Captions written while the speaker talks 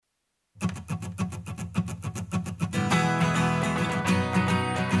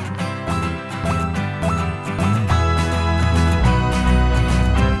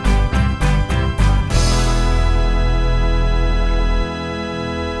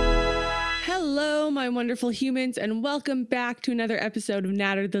my wonderful humans, and welcome back to another episode of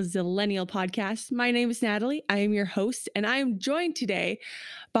Natter the Zillennial podcast. My name is Natalie. I am your host, and I am joined today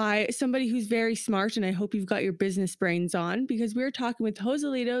by somebody who's very smart, and I hope you've got your business brains on, because we're talking with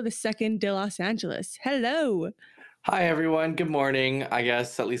Joselito II de Los Angeles. Hello. Hi, everyone. Good morning, I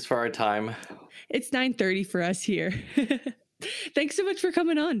guess, at least for our time. It's 9:30 for us here. Thanks so much for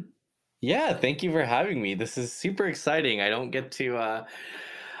coming on. Yeah, thank you for having me. This is super exciting. I don't get to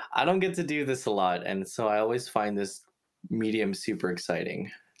do this a lot, and so I always find this medium super exciting.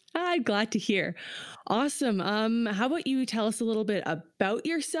 I'm glad to hear. Awesome. How about you tell us a little bit about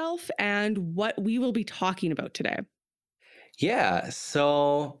yourself and what we will be talking about today? Yeah,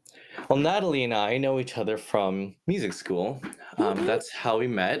 well, Natalie and I know each other from music school. Whoop, whoop. That's how we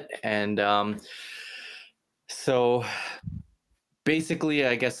met, and so basically,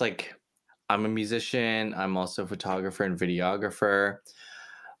 I guess I'm a musician. I'm also a photographer and videographer.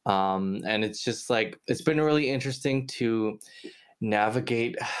 And it's just it's been really interesting to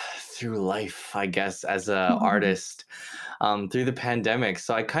navigate through life, I guess, as a artist through the pandemic.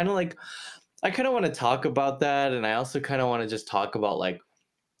 So I kind of want to talk about that, and I also kind of want to just talk about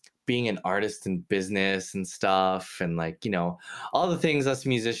being an artist in business and stuff, and all the things us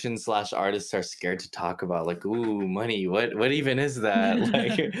musicians slash artists are scared to talk about, like, ooh, money, what even is that?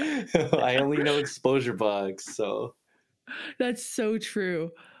 I only know exposure bucks, so. That's so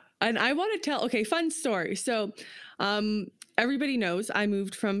true. And I want to tell, okay, fun story. So, everybody knows I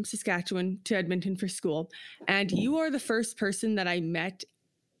moved from Saskatchewan to Edmonton for school, and you are the first person that I met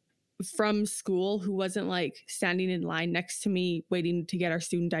from school who wasn't like standing in line next to me waiting to get our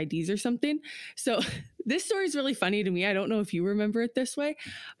student IDs or something. So this story is really funny to me. I don't know if you remember it this way,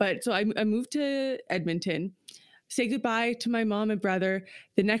 but so I moved to Edmonton, say goodbye to my mom and brother.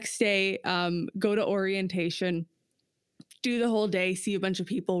 The next day, go to orientation, do the whole day, see a bunch of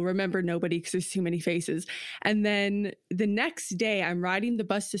people, remember nobody because there's too many faces. And then the next day, I'm riding the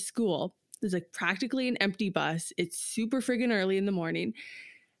bus to school. There's like practically an empty bus. It's super friggin' early in the morning.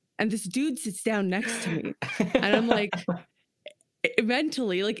 And this dude sits down next to me. And I'm like,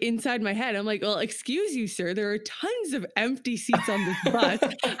 mentally, like inside my head, I'm like, well, excuse you, sir. There are tons of empty seats on this bus.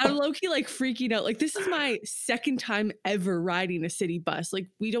 I'm low-key like freaking out. Like, this is my second time ever riding a city bus. Like,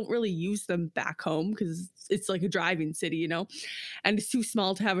 we don't really use them back home because it's like a driving city, you know? And it's too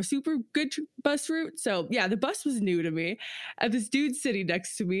small to have a super good bus route. So yeah, the bus was new to me. And this dude's sitting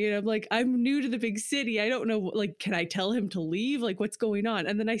next to me. And I'm like, I'm new to the big city. I don't know, like, can I tell him to leave? Like, what's going on?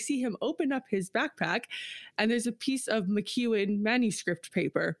 And then I see him open up his backpack and there's a piece of McEwen manuscript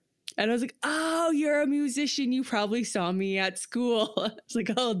paper. And I was like, oh, you're a musician. You probably saw me at school. I was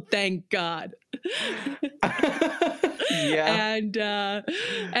like, oh, thank God. Yeah. And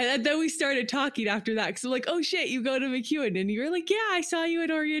then we started talking after that. Cause I'm like, oh shit, you go to McEwen. And you were like, yeah, I saw you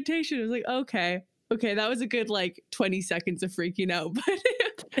at orientation. I was like, okay. That was a good 20 seconds of freaking out,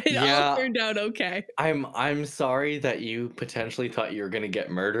 but it all turned out okay. I'm sorry that you potentially thought you were gonna get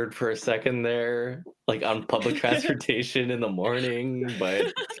murdered for a second there, like on public transportation in the morning, but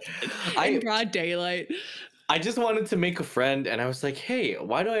In I broad daylight. I just wanted to make a friend, and I was like, hey,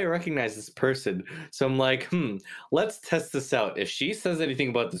 why do I recognize this person? So I'm like, let's test this out. If she says anything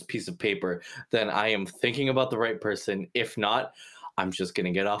about this piece of paper, then I am thinking about the right person. If not, I'm just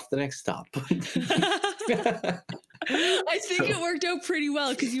gonna get off the next stop. I think So, it worked out pretty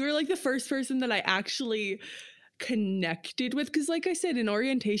well because you were like the first person that I actually connected with. Because, like I said, in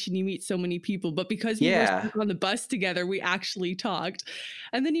orientation, you meet so many people, but because we were yeah. stuck on the bus together, we actually talked.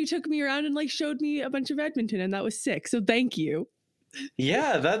 And then you took me around and like showed me a bunch of Edmonton, and that was sick. So thank you.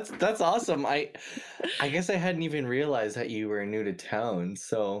 Yeah, that's awesome. I guess I hadn't even realized that you were new to town.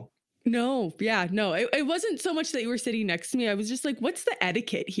 So, No, yeah, no, it wasn't so much that you were sitting next to me. I was just like, what's the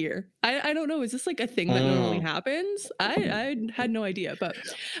etiquette here? I don't know. Is this like a thing that normally mm, happens? I had no idea, but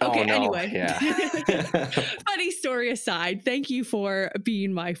oh okay, no, anyway. yeah. Funny story aside, thank you for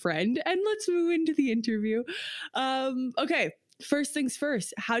being my friend. And let's move into the interview. Okay, first things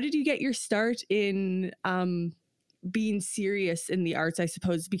first. How did you get your start in being serious in the arts, I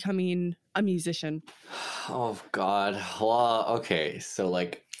suppose, becoming a musician? Oh God. Well, okay. So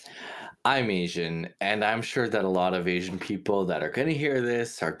I'm Asian, and I'm sure that a lot of Asian people that are gonna hear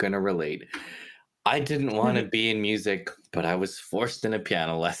this are gonna relate. I didn't want to be in music, but I was forced into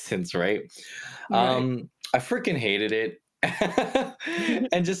piano lessons, right? Right. I freaking hated it.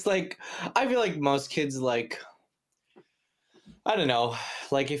 And just I feel like most kids I don't know,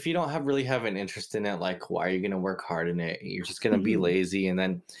 if you don't really have an interest in it, why are you gonna work hard in it? You're just gonna be Mhm. lazy, and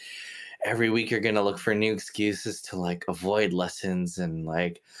then every week you're gonna look for new excuses to like avoid lessons and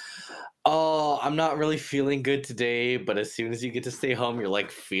like, oh, I'm not really feeling good today, but as soon as you get to stay home, you're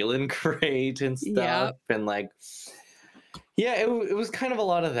like feeling great and Yeah. stuff. And like, yeah, it was kind of a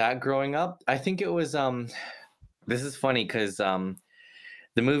lot of that growing up. I think it was this is funny because the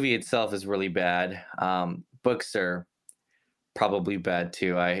movie itself is really bad. Books are probably bad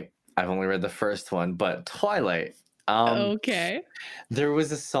too. I've only read the first one, but Twilight. Um, Okay. there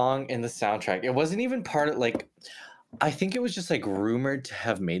was a song in the soundtrack. It wasn't even part of like I think it was just like rumored to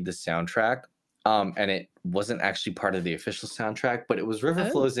have made the soundtrack. And it wasn't actually part of the official soundtrack, but it was River Oh,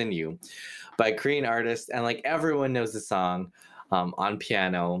 Flows in You by a Korean artist, and like everyone knows the song on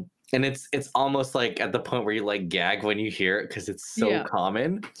piano. And it's almost like at the point where you like gag when you hear it because it's so yeah.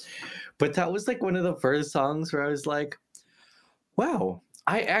 common. But that was like one of the first songs where I was like, wow,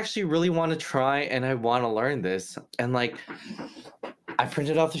 I actually really want to try and I want to learn this. And like I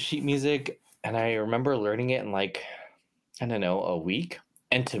printed off the sheet music and I remember learning it in like, I don't know, a week.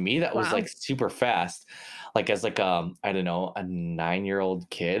 And to me, that was like Wow. super fast. Like as like I don't know, a 9-year-old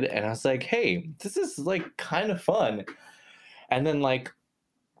kid. And I was like, hey, this is like kind of fun. And then like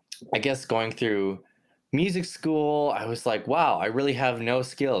I guess going through music school, I was like, wow, I really have no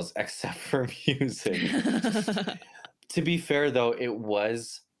skills except for music. To be fair though,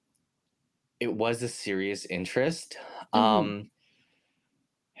 it was a serious interest. Hmm. Um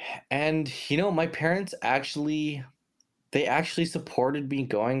and you know, my parents actually they actually supported me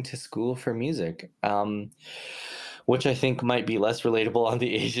going to school for music. Which I think might be less relatable on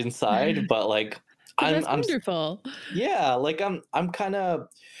the Asian side, but like But that's I'm wonderful. yeah, like I'm kind of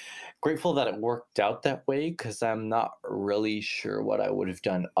grateful that it worked out that way because I'm not really sure what I would have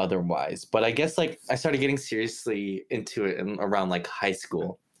done otherwise. But I guess like I started getting seriously into it around like high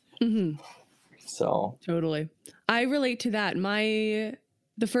school. Hmm. So Totally. I relate to that.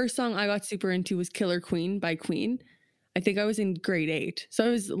 The first song I got super into was Killer Queen by Queen. I think I was in grade 8. So I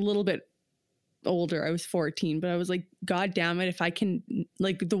was a little bit older. I was 14, but I was like, God damn it, if I can,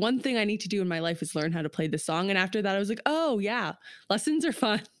 like, the one thing I need to do in my life is learn how to play this song. And after that, I was like, oh, yeah, lessons are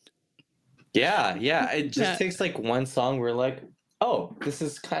fun. yeah, yeah, it just Yeah. takes like one song where like, oh, this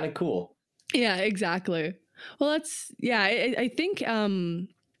is kind of cool. Yeah, exactly. Well, yeah, I think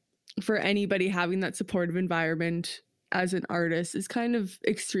for anybody having that supportive environment as an artist is kind of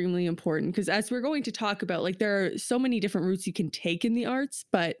extremely important because as we're going to talk about, like, there are so many different routes you can take in the arts,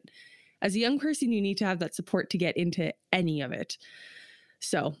 but as a young person, you need to have that support to get into any of it.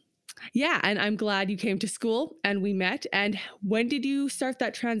 So, yeah, and I'm glad you came to school and we met. And when did you start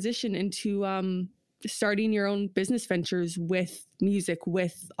that transition into starting your own business ventures with music,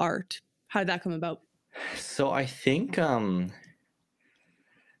 with art? How did that come about? So I think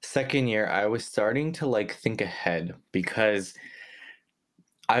second year I was starting to like think ahead because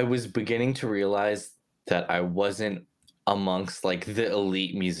I was beginning to realize that I wasn't amongst like the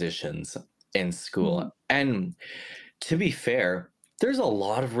elite musicians in Hmm. school. And to be fair, there's a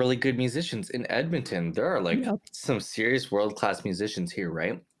lot of really good musicians in Edmonton. There are like Yep. some serious world-class musicians here,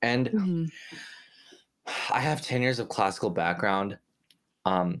 right? And Hmm. I have 10 years of classical background,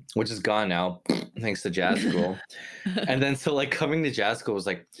 which is gone now, thanks to jazz school. And then so like coming to jazz school was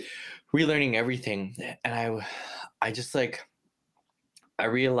like relearning everything. And I just like I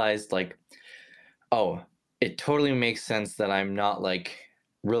realized like, oh, it totally makes sense that I'm not like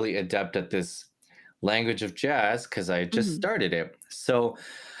really adept at this language of jazz because I just Hmm. started it. So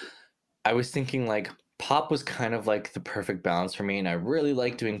I was thinking like pop was kind of like the perfect balance for me, and I really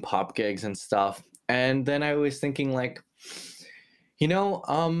like doing pop gigs and stuff. And then I was thinking like, you know,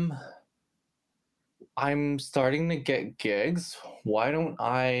 I'm starting to get gigs. Why don't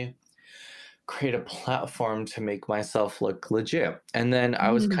I create a platform to make myself look legit? And then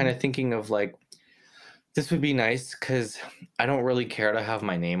I was kind Hmm. of thinking of like, this would be nice because I don't really care to have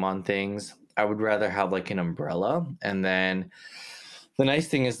my name on things. I would rather have like an umbrella. And then the nice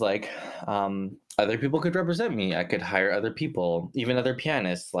thing is like other people could represent me. I could hire other people, even other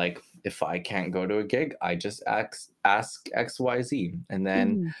pianists. Like if I can't go to a gig, I just ask XYZ. And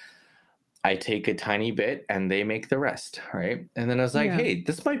then Hmm. I take a tiny bit and they make the rest. Right. And then I was like, Yeah. hey,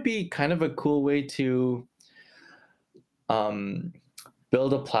 this might be kind of a cool way to um,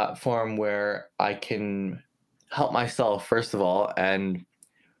 build a platform where I can help myself, first of all. And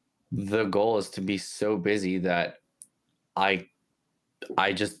the goal is to be so busy that I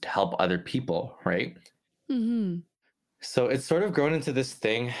I just help other people, right? Hmm. So it's sort of grown into this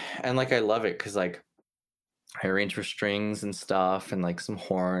thing, and like I love it because like I arrange for strings and stuff and like some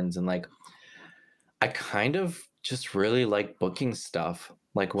horns, and like I kind of just really like booking stuff.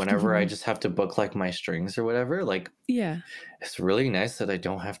 Like whenever I just have to book like my strings or whatever, like Yeah. it's really nice that I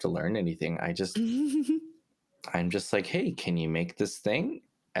don't have to learn anything. I'm just like, hey, can you make this thing?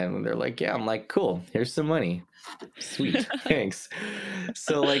 And they're like, yeah. I'm like, cool. Here's some money. Sweet. Thanks.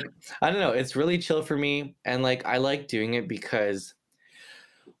 So like, I don't know. It's really chill for me, and like I like doing it because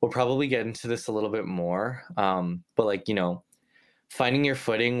we'll probably get into this a little bit more. But like finding your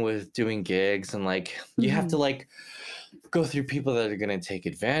footing with doing gigs, and like you have to Mhm. like go through people that are going to take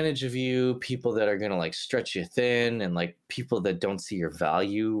advantage of you, people that are going to like stretch you thin, and like people that don't see your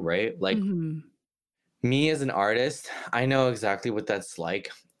value, right? Like Mhm. me as an artist, I know exactly what that's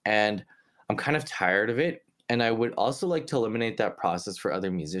like, and I'm kind of tired of it. And I would also like to eliminate that process for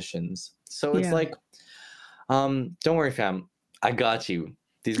other musicians. So it's Yeah. like, don't worry, fam. I got you.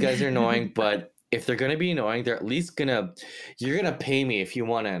 These guys are annoying, but if they're gonna be annoying, they're at least gonna you're gonna pay me if you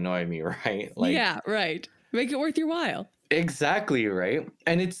want to annoy me, right? Like Yeah, right. Make it worth your while. exactly, right?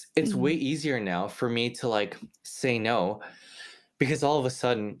 And it's way Mhm. easier now for me to like say no, because all of a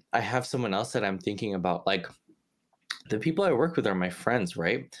sudden I have someone else that I'm thinking about. Like the people I work with are my friends,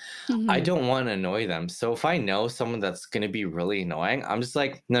 right? I Mhm. don't want to annoy them. So if I know someone that's going to be really annoying, I'm just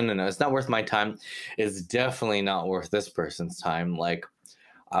like, no, no, no, it's not worth my time. It's definitely not worth this person's time. Like,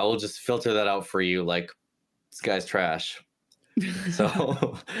 I will just filter that out for you. Like, this guy's trash.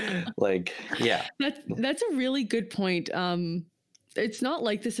 So, like, yeah. That's a really good point. It's not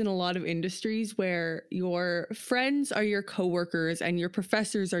like this in a lot of industries where your friends are your coworkers and your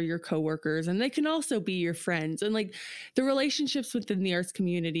professors are your coworkers, and they can also be your friends. And like the relationships within the arts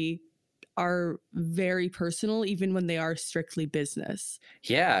community are very personal, even when they are strictly business.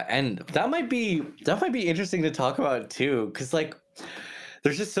 Yeah, and that might be interesting to talk about too, because like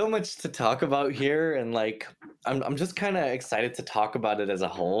there's just so much to talk about here, and like I'm just kind of excited to talk about it as a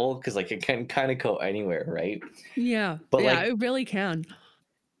whole, because like it can kind of go anywhere, right? Yeah, But yeah, like it really can.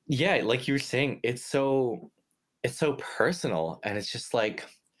 yeah, like you were saying, it's so personal, and it's just like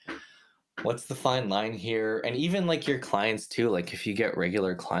what's the fine line here? And even like your clients too, like if you get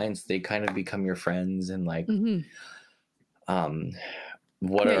regular clients, they kind of become your friends, and like Hmm. um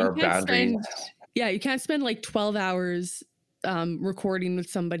what Yeah, are you our can't boundaries? spend yeah, you can't spend like 12 hours recording with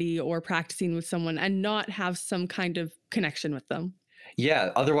somebody or practicing with someone and not have some kind of connection with them.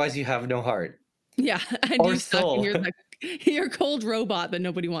 Yeah, otherwise you have no heart Yeah, and or you suck and soul. you're the you're a cold robot that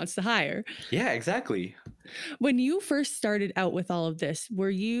nobody wants to hire. Yeah, exactly. When you first started out with all of this,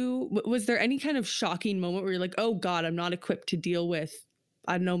 was there any kind of shocking moment where you're like, "Oh god, I'm not equipped to deal with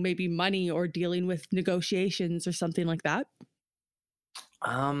I don't know, maybe money or dealing with negotiations or something like that?"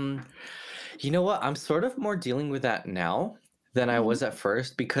 Um, you know what? I'm sort of more dealing with that now than I Mhm. was at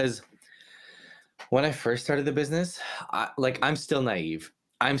first, because when I first started the business, I'm still naive.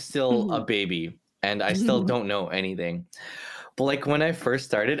 I'm still a Mhm. baby, and I still don't know anything. But like when I first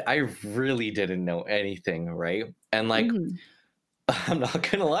started, I really didn't know anything, right? And like Mhm. I'm not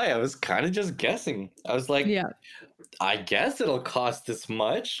gonna lie, I was kind of just guessing. I was like, Yeah. I guess it'll cost this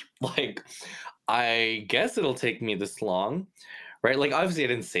much. Like, I guess it'll take me this long. Right? Like, obviously, I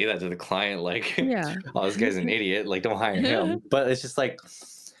didn't say that to the client, like, Yeah. "Oh, this guy's an idiot, like, don't hire him." But it's just like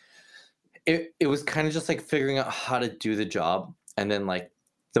it was kinda just, like, figuring out how to do the job, and then, like,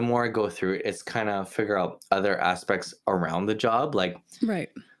 the more I go through it, it's kinda figure out other aspects around the job, like,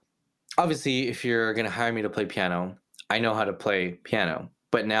 Right. obviously, if you're gonna hire me to play piano, I know how to play piano,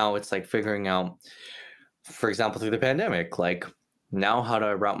 but now it's, like, figuring out, for example, through the pandemic, like, now how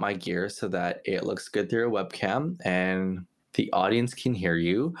to route my gear so that it looks good through a webcam and the audience can hear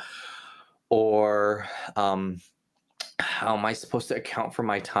you, or how am I supposed to account for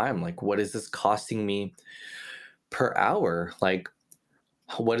my time? Like, what is this costing me per hour? Like,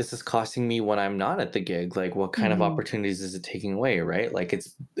 what is this costing me when I'm not at the gig? Like, what kind of Mhm. opportunities is it taking away? Right? Like,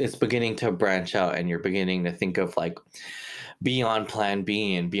 it's beginning to branch out, and you're beginning to think of like beyond Plan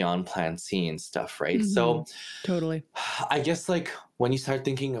B and beyond Plan C and stuff. Right? So, Mhm. Totally. I guess like when you start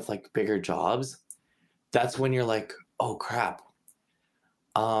thinking of like bigger jobs, that's when you're like, oh crap.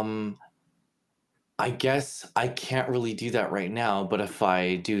 Um, I guess I can't really do that right now, but if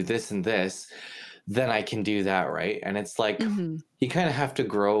I do this and this, then I can do that, right? And it's like Mhm. you kind of have to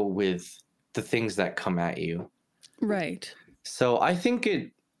grow with the things that come at you. Right. So I think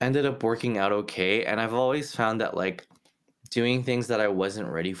it ended up working out okay. And I've always found that like doing things that I wasn't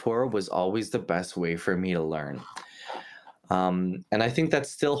ready for was always the best way for me to learn. And I think that's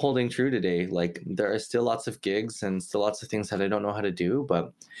still holding true today. Like there are still lots of gigs and still lots of things that I don't know how to do,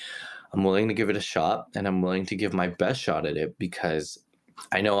 but I'm willing to give it a shot, and I'm willing to give my best shot at it, because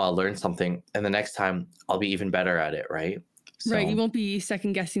I know I'll learn something, and the next time I'll be even better at it, right? Right. You So, won't be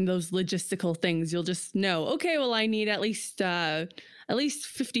second guessing those logistical things. You'll just know, okay, well, I need at at least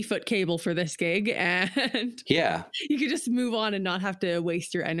 50-foot cable for this gig, and Yeah. you could just move on and not have to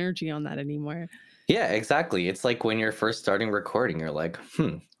waste your energy on that anymore. Yeah, exactly. It's like when you're first starting recording, you're like,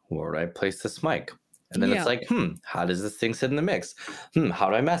 where do I place this mic? And then it's Yeah. like, how does this thing sit in the mix? How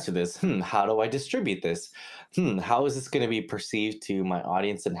do I master this? How do I distribute this? How is this going to be perceived to my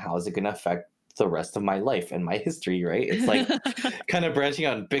audience, and how is it going to affect the rest of my life and my history, right? It's like kind of branching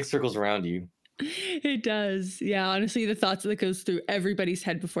out in big circles around you. It does. Yeah, honestly, the thoughts that goes through everybody's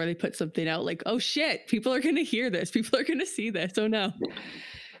head before they put something out, like, oh shit, people are gonna hear this. People are gonna see this. Oh no.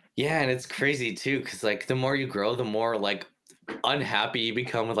 Yeah, and it's crazy too, because like the more you grow, the more like unhappy you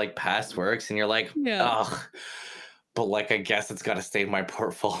become with like past works, and you're like, Yeah. oh, but like I guess it's got to stay in my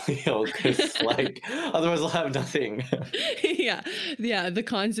portfolio because like otherwise I'll have nothing. Yeah. Yeah. The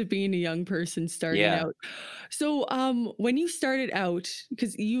cons of being a young person starting Yeah, out. So when you started out,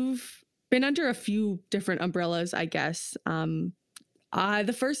 because you've been under a few different umbrellas, I guess.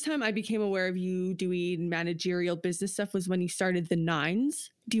 The first time I became aware of you doing managerial business stuff was when you started the Nines.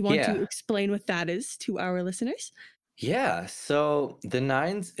 Do you want to yeah, explain what that is to our listeners? yeah. So the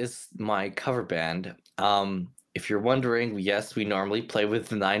Nines is my cover band. If you're wondering, yes, we normally play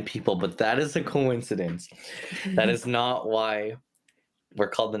with 9 people, but that is a coincidence. That is not why we're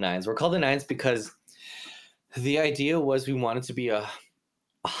called the Nines. We're called the Nines because the idea was we wanted to be a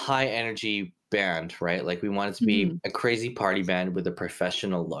high energy band, right? Like we wanted to be Mhm. a crazy party band with a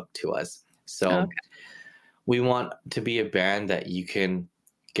professional look to us. So Okay. we want to be a band that you can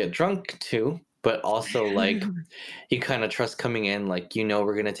get drunk to, but also like you kind of trust coming in, like,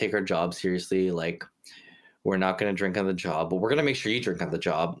 we're going to take our job seriously. Like, we're not going to drink on the job, but we're going to make sure you drink on the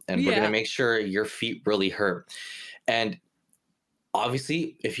job, and we're going to Yeah. make sure your feet really hurt. And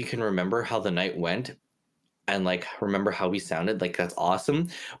obviously, if you can remember how the night went, and like remember how we sounded, like that's awesome,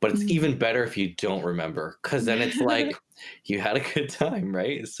 but it's Mhm. even better if you don't remember, because then it's like you had a good time,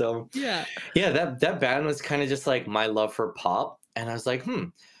 right? So Yeah. yeah, that band was kind of just like my love for pop, and I was like,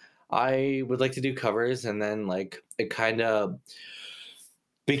 I would like to do covers, and then like it kind of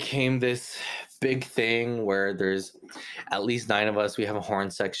became this big thing where there's at least 9 of us. We have a horn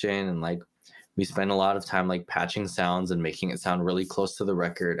section, and like we spend a lot of time like patching sounds and making it sound really close to the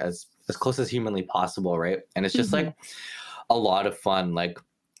record, as close as humanly possible, right? And it's just Mhm. like a lot of fun. Like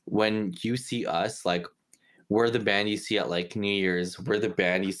when you see us, like we're the band you see at like New Year's, we're the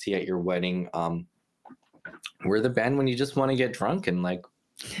band you see at your wedding. We're the band when you just want to get drunk and like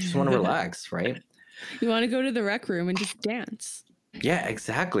just want to relax, right? You want to go to the rec room and just dance. Yeah,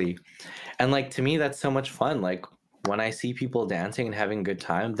 exactly. And like to me, that's so much fun. Like when I see people dancing and having a good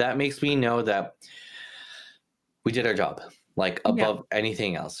time, that makes me know that we did our job, like Yeah. above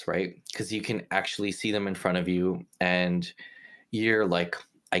anything else, right? Because you can actually see them in front of you, and you're like,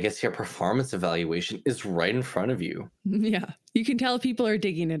 I guess your performance evaluation is right in front of you. Yeah. You can tell if people are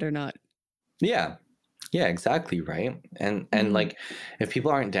digging it or not. Yeah. Yeah, exactly, right? And Mhm. like if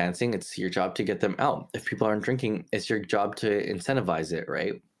people aren't dancing, it's your job to get them out. If people aren't drinking, it's your job to incentivize it,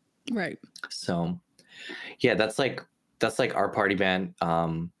 right? Right. So, yeah, that's like our party band.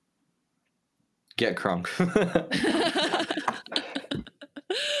 Get crunk.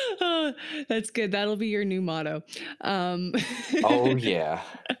 Oh, that's good. That'll be your new motto. Um, Oh yeah.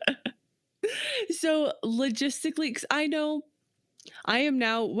 so logistically, 'cause I know I am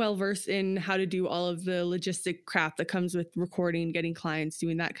now well versed in how to do all of the logistic crap that comes with recording, getting clients,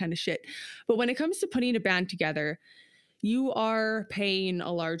 doing that kind of shit. But when it comes to putting a band together, you are paying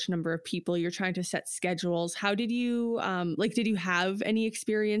a large number of people. You're trying to set schedules. How did you like? Did you have any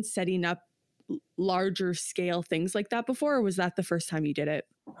experience setting up larger scale things like that before, or was that the first time you did it?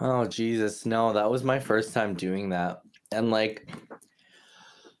 Oh Jesus, no, that was my first time doing that. And like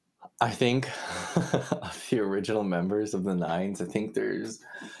I think of the original members of the Nines, I think there's,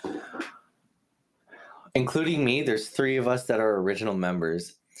 including me, there's 3 of us that are original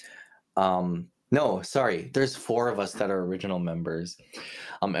members. No, sorry, there's 4 of us that are original members.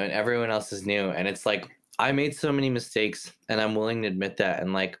 And everyone else is new. And it's like I made so many mistakes, and I'm willing to admit that.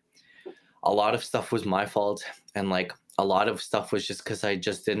 And like a lot of stuff was my fault, and like a lot of stuff was just because I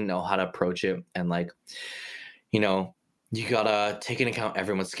just didn't know how to approach it. And like, you know, you gotta take into account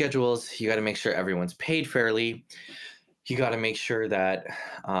everyone's schedules. You gotta make sure everyone's paid fairly. You gotta make sure that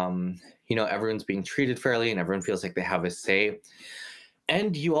everyone's being treated fairly and everyone feels like they have a say.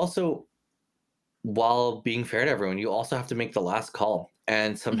 And you also, while being fair to everyone, you also have to make the last call.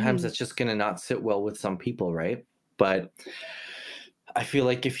 And sometimes Mhm. that's just gonna not sit well with some people, right? But I feel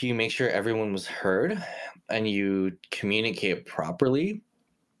like if you make sure everyone was heard and you communicate properly,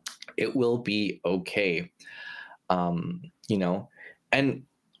 it will be okay. Um, you know, and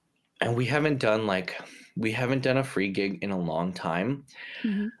and we haven't done like we haven't done a free gig in a long time,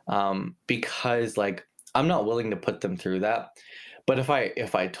 Mhm. because like I'm not willing to put them through that. But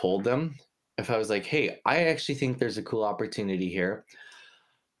if I told them, if I was like, hey, I actually think there's a cool opportunity here.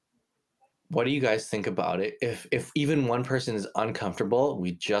 What do you guys think about it? If even one person is uncomfortable,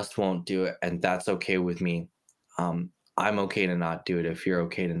 we just won't do it, and that's okay with me. I'm okay to not do it if you're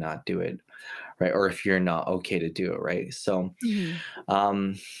okay to not do it, right? Or if you're not okay to do it, right? So Mhm.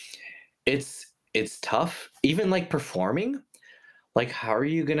 um, it's tough. Even like performing, like how are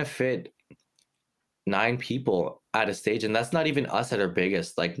you gonna fit 9 people at a stage? And that's not even us at our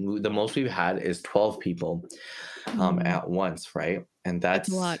biggest. Like the most we've had is 12 people Mhm. at once, right? And That's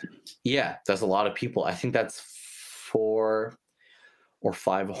a that's, lot. yeah, that's a lot of people. I think that's 4 or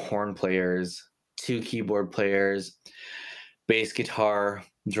 5 horn players, 2 keyboard players, bass guitar,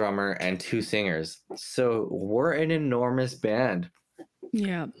 drummer, and 2 singers. So we're an enormous band.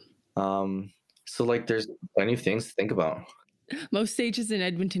 Yeah. Um, so like there's plenty of things to think about. Most stages in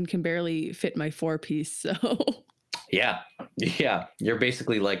Edmonton can barely fit my four-piece, so Yeah. Yeah. You're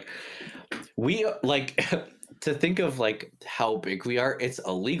basically like, we like to think of like how big we are, it's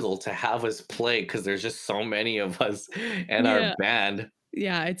illegal to have us play because there's just so many of us in our yeah. band.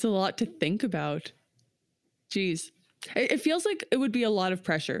 Yeah, it's a lot to think about. Jeez. It feels like it would be a lot of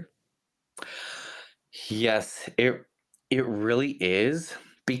pressure. Yes, it really is,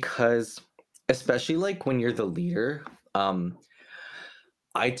 because especially like when you're the leader,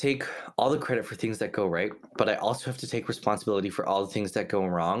 I take all the credit for things that go right, but I also have to take responsibility for all the things that go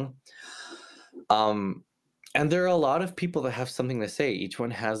wrong. Um, and there are a lot of people that have something to say. Each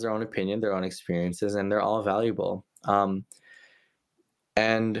one has their own opinion, their own experiences, and they're all valuable.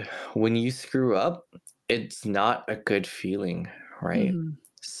 And when you screw up, it's not a good feeling, right? Mhm.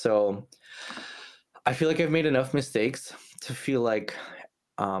 So I feel like I've made enough mistakes to feel like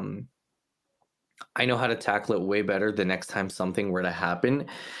um, I know how to tackle it way better the next time something were to happen.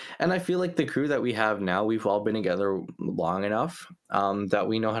 And I feel like the crew that we have now, we've all been together long enough that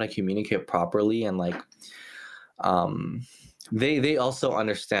we know how to communicate properly, and like um, they also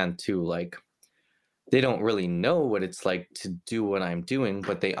understand too. Like they don't really know what it's like to do what I'm doing,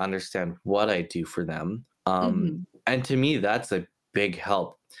 but they understand what I do for them. Mhm. And to me, that's a big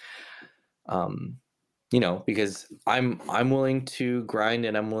help. Um, because I'm willing to grind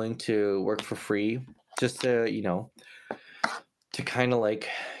and I'm willing to work for free just to, to kind of like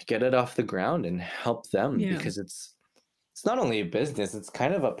get it off the ground and help them, Yeah. because it's not only a business, it's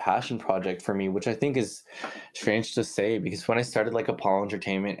kind of a passion project for me, which I think is strange to say, because when I started like Apollo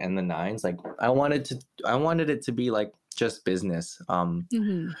Entertainment and the Nines, like I wanted it to be like just business.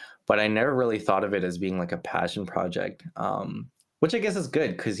 Mhm. But I never really thought of it as being like a passion project. Which I guess is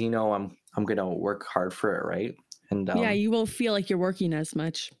good, because I'm gonna work hard for it, right? And Yeah, you won't feel like you're working as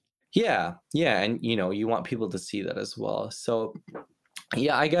much. yeah, yeah, and you want people to see that as well. So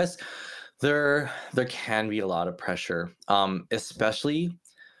yeah, I guess there can be a lot of pressure, especially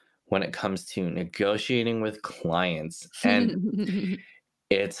when it comes to negotiating with clients, and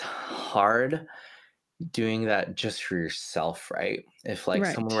it's hard doing that just for yourself, right? If like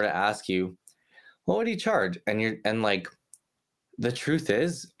someone were Right. to ask you, "What would you charge?" and like the truth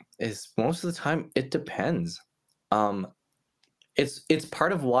is most of the time it depends. Um, it's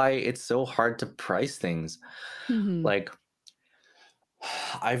part of why it's so hard to price things. Mhm. Like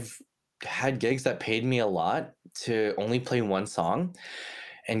I've had gigs that paid me a lot to only play one song,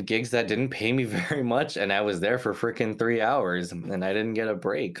 and gigs that didn't pay me very much, and I was there for freaking 3 hours and I didn't get a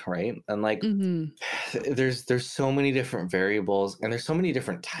break, right? And like Mhm. there's so many different variables, and there's so many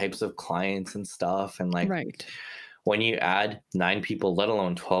different types of clients and stuff, and like Right. when you add 9 people, let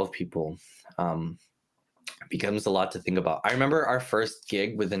alone 12 people, um it becomes a lot to think about. I remember our first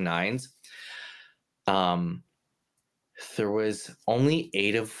gig with the Nines. um there was only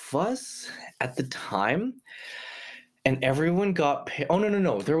 8 of us at the time, and everyone got paid. Oh,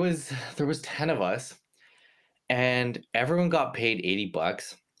 no, there was 10 of us, and everyone got paid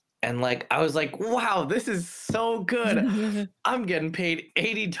 $80. And like I was like, wow, this is so good. I'm getting paid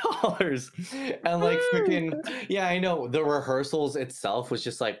 $80. And like Woo! freaking, yeah, I know the rehearsals itself was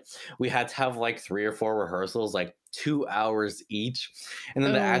just like we had to have like 3 or 4 rehearsals, like 2 hours each. And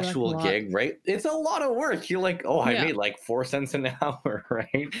then the Oh, that's a actual lot. gig, right? It's a lot of work. You're like, oh, I Yeah. made like 4 cents an hour,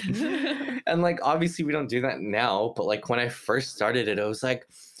 right? And like obviously we don't do that now, but like when I first started it, I was like,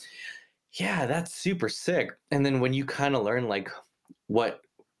 yeah, that's super sick. And then when you kind of learn like what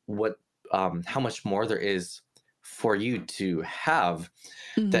what how much more there is for you to have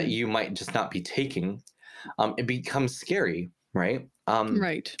that Mhm. you might just not be taking, it becomes scary, right?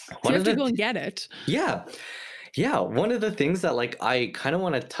 Right. So you One have of to the go and get it. yeah, yeah, one of the things that like I kind of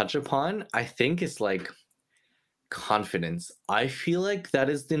want to touch upon, I think, is like confidence. I feel like that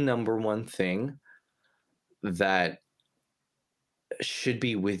is the number one thing that should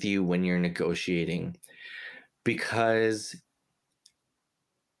be with you when you're negotiating, because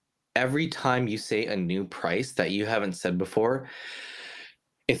every time you say a new price that you haven't said before,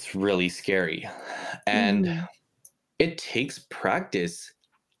 it's really scary. And Hmm. it takes practice.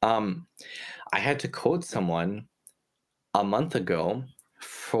 Um, I had to quote someone a month ago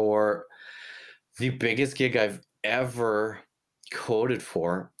for the biggest gig I've ever quoted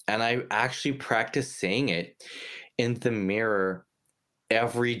for. And I actually practiced saying it in the mirror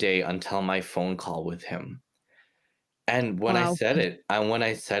every day until my phone call with him. And Wow. when I said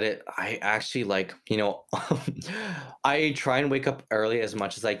it, I actually like, I try and wake up early as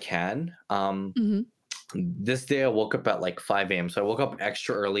much as I can. Hmm. This day I woke up at like 5 a.m. So I woke up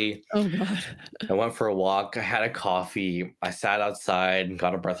extra early. Oh God. I went for a walk. I had a coffee. I sat outside and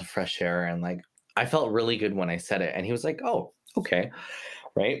got a breath of fresh air. And like, I felt really good when I said it. And he was like, oh, okay.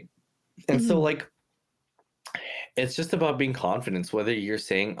 Right. And so, Hmm. like, it's just about being confident, whether you're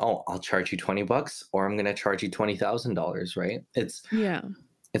saying, oh, I'll charge you $20 or I'm going to charge you $20,000. Right. Yeah.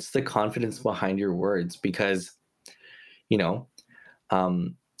 It's the confidence behind your words because, you know,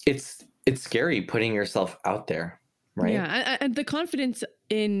 um, it's scary putting yourself out there. Right. Yeah. And the confidence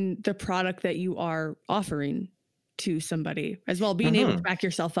in the product that you are offering to somebody as well, being able to Mm-hmm. back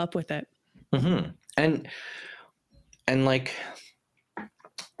yourself up with it. Mm-hmm. And like,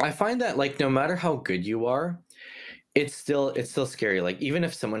 I find that like no matter how good you are, it's still scary. Like even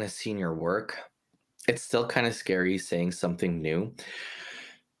if someone has seen your work, it's still kind of scary saying something new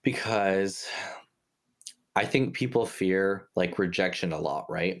because I think people fear like rejection a lot,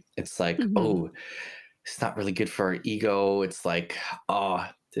 right? It's like, Hmm. oh, it's not really good for our ego. It's like, oh,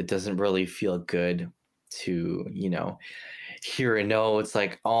 it doesn't really feel good to, hear a no. It's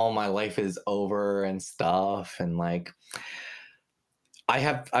like, oh, my life is over and stuff. And like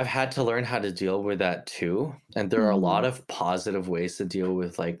I've had to learn how to deal with that too. And there are a lot Hmm. of positive ways to deal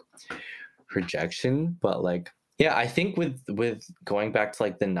with like rejection, but like yeah, I think with going back to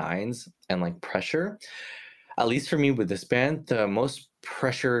like the nines and like pressure, at least for me with this band, the most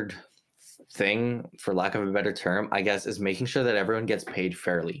pressured thing, for lack of a better term, I guess, is making sure that everyone gets paid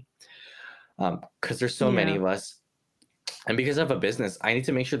fairly. Because there's so many Yeah. of us, and because I have a business, I need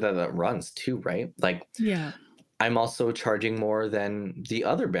to make sure that that runs too, right? Like Yeah. I'm also charging more than the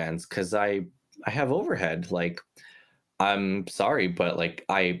other bands because I have overhead. Like I'm sorry, but like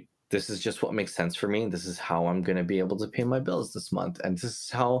this is just what makes sense for me. This is how I'm gonna be able to pay my bills this month, and this is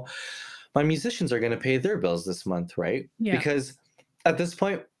how my musicians are gonna pay their bills this month, right? Yeah. Because at this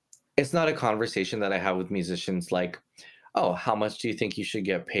point, it's not a conversation that I have with musicians like, oh, how much do you think you should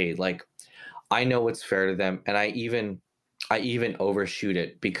get paid? Like I know what's fair to them, and I even overshoot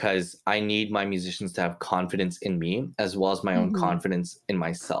it because I need my musicians to have confidence in me as well as my own Hmm. confidence in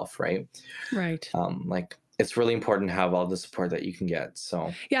myself, right? Right. Like it's really important to have all the support that you can get.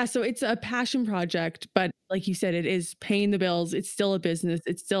 So Yeah. So it's a passion project, but like you said, it is paying the bills. It's still a business.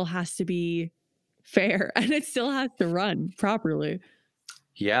 It still has to be fair and it still has to run properly.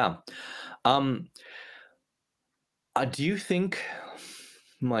 yeah. Um, do you think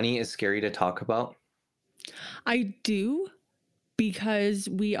money is scary to talk about? I do because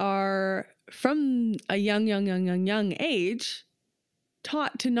we are from a young age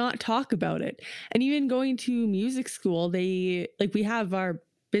taught to not talk about it. And even going to music school, they like we have our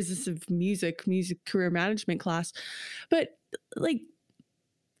business of music career management class, but like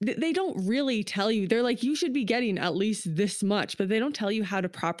they don't really tell you. They're like, you should be getting at least this much, but they don't tell you how to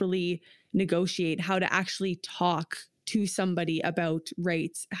properly negotiate, how to actually talk to somebody about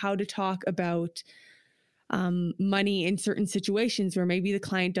rates, how to talk about money in certain situations where maybe the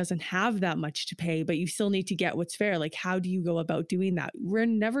client doesn't have that much to pay, but you still need to get what's fair. Like, how do you go about doing that? We're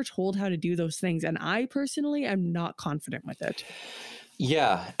never told how to do those things. And I personally am not confident with it.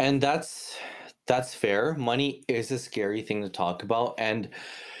 Yeah, and that's fair. Money is a scary thing to talk about, and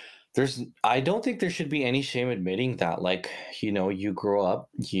I don't think there should be any shame admitting that. Like, you grow up,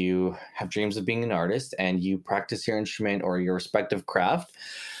 you have dreams of being an artist, and you practice your instrument or your respective craft,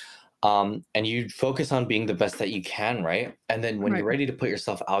 and you focus on being the best that you can, right? And then when Right. you're ready to put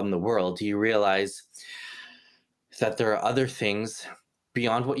yourself out in the world, you realize that there are other things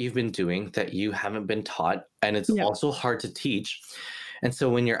beyond what you've been doing that you haven't been taught, and it's Yeah. also hard to teach. And so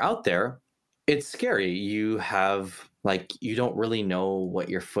when you're out there, it's scary. You don't really know what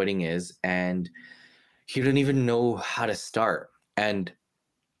your footing is, and you don't even know how to start. And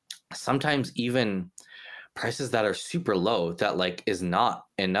sometimes even prices that are super low that like is not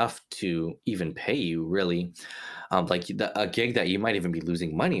enough to even pay you really. Like a gig that you might even be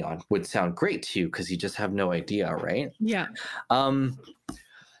losing money on would sound great to you because you just have no idea, right? Yeah. Um,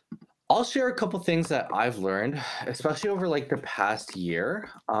 I'll share a couple things that I've learned, especially over like the past year.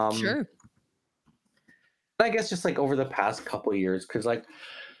 Sure. I guess just like over the past couple years, because like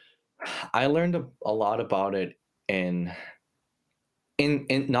I learned a lot about it in in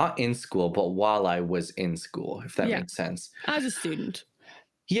not in school, but while I was in school, if that Yeah. makes sense. As a student.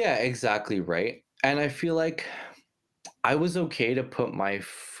 Yeah, exactly right. And I feel like I was okay to put my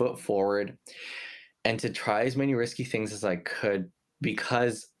foot forward and to try as many risky things as I could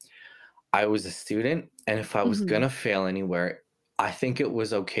because I was a student. And if I was Hmm. gonna fail anywhere, I think it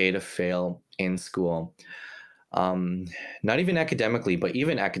was okay to fail in school. Um, Not even academically, but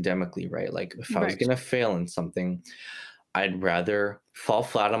even academically, right? Like if I was Right. gonna fail in something, I'd rather fall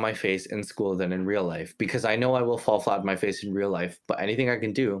flat on my face in school than in real life because I know I will fall flat on my face in real life. But anything I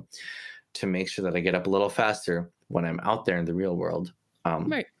can do to make sure that I get up a little faster when I'm out there in the real world, um,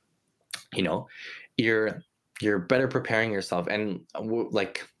 Right. you know, you're you're better preparing yourself. And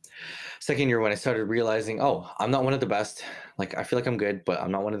like second year when I started realizing, oh, I'm not one of the best. Like I feel like I'm good, but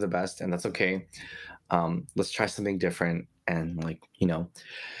I'm not one of the best, and that's okay. Let's try something different and like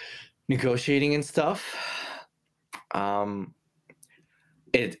negotiating and stuff. Um,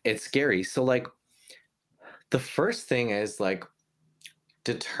 it's scary. So like the first thing is like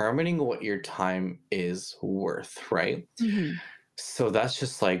determining what your time is worth, right? Hmm. So that's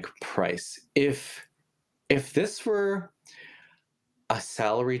just like price. If this were a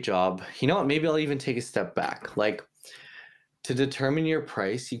salary job, you know what? Maybe I'll even take a step back. Like to determine your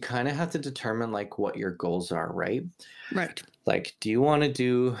price, you kind of have to determine like what your goals are, right? Right. Like, do you want to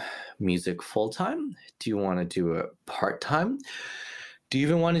do music full time? Do you want to do it part time? Do you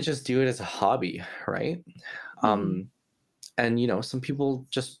even want to just do it as a hobby, right? Hmm. Um, and some people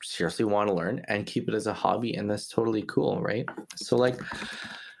just seriously want to learn and keep it as a hobby, and that's totally cool, right? So, like,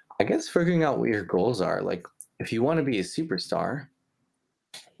 I guess figuring out what your goals are, like, if you want to be a superstar,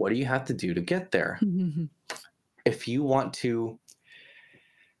 what do you have to do to get there? Hmm. If you want to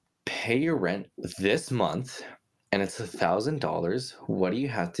pay your rent this month and it's $1,000, what do you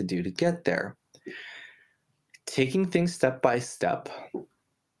have to do to get there? Taking things step by step,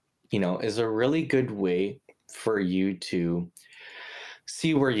 is a really good way for you to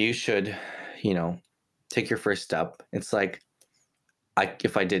see where you should, you know, take your first step. It's like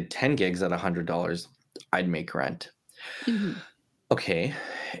if I did 10 gigs at $100, I'd make rent. Hmm. Okay,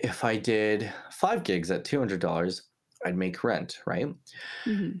 if I did 5 gigs at $200, I'd make rent, right?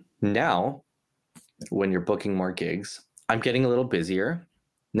 Hmm. Now, when you're booking more gigs, I'm getting a little busier.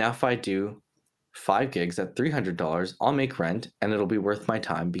 Now, if I do 5 gigs at $300, I'll make rent and it'll be worth my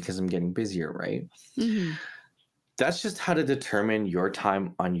time because I'm getting busier, right? Hmm. That's just how to determine your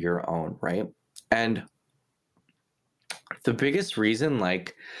time on your own, right? And the biggest reason,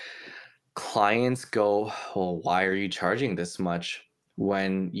 like, clients go, well, why are you charging this much?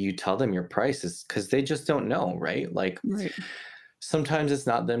 When you tell them your price is because they just don't know, right? Like, Right. sometimes it's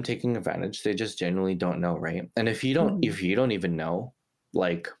not them taking advantage, they just genuinely don't know, right? And if you don't Hmm. if you don't even know,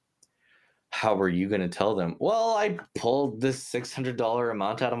 like, how are you going to tell them, well, I pulled this $600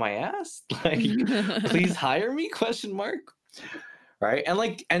 amount out of my ass, like, please hire me, question mark, right? And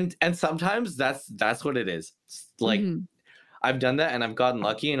like and sometimes that's what it is. Like, Hmm. I've done that and I've gotten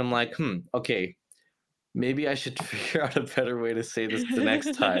lucky and I'm like, okay, maybe I should figure out a better way to say this the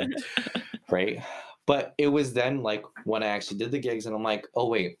next time, right? But it was then like when I actually did the gigs and I'm like, oh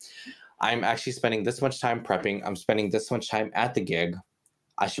wait, I'm actually spending this much time prepping, I'm spending this much time at the gig,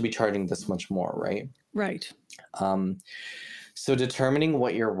 I should be charging this much more, right? Right. um so determining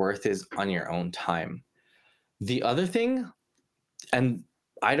what your worth is on your own time. The other thing, and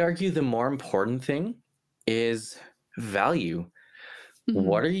I'd argue the more important thing, is value. Hmm.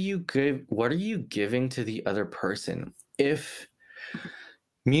 What are you giving to the other person? If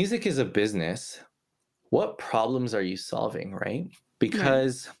music is a business, what problems are you solving, right? Right.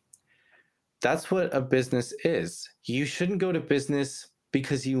 Because that's what a business is. You shouldn't go to business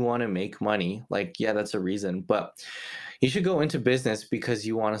because you want to make money. Like, yeah, that's a reason, but you should go into business because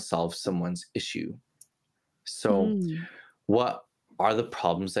you want to solve someone's issue. So, Mm. what are the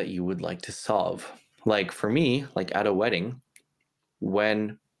problems that you would like to solve? Like for me, like at a wedding,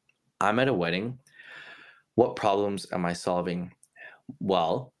 when I'm at a wedding, what problems am I solving?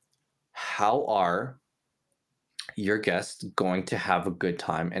 Well, how are your guests going to have a good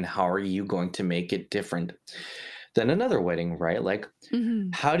time and how are you going to make it different than another wedding, right? Like,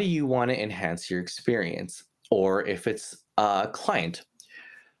 Hmm. how do you want to enhance your experience? Or if it's a client,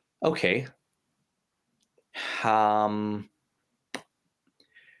 okay, Um,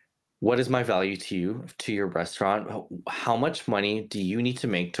 what is my value to you, to your restaurant? How much money do you need to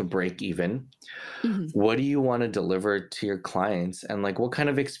make to break even? Mhm. What do you want to deliver to your clients? And like, what kind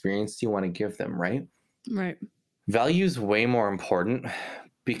of experience do you want to give them, right? Right. Value is way more important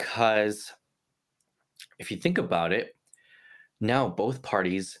because if you think about it, now both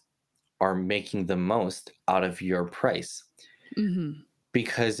parties are making the most out of your price. Mhm.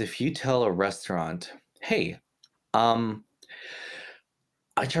 Because if you tell a restaurant, hey, um,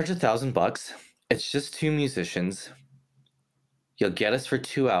 I charge $1,000, it's just two musicians. You'll get us for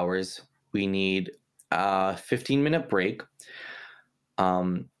 2 hours. We need a 15-minute break.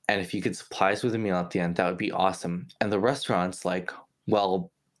 And if you could supply us with a meal at the end, that would be awesome. And the restaurant's like,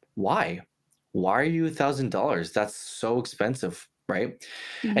 well, why? Why are you $1,000? That's so expensive, right?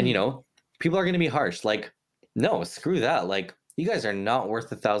 And Mhm. people are gonna be harsh. Like, no, screw that. Like, you guys are not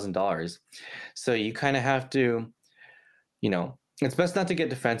worth $1,000. So you kind of have to, it's best not to get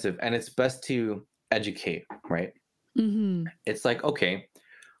defensive and it's best to educate, right? Mhm. It's like, okay,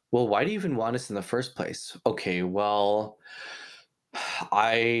 well, why do you even want us in the first place? Okay, well,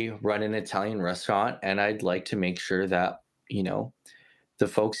 I run an Italian restaurant and I'd like to make sure that, you know, the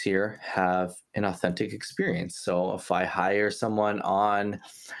folks here have an authentic experience. So if I hire someone on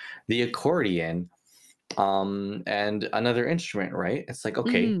the accordion and another instrument, right? It's like,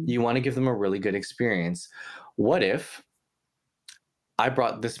 okay, Mhm. you want to give them a really good experience. What if I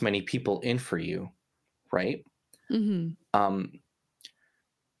brought this many people in for you, right? Mhm. Um,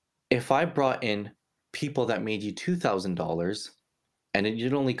 if I brought in people that made you $2,000 and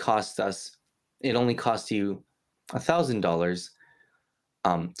it only cost you $1,000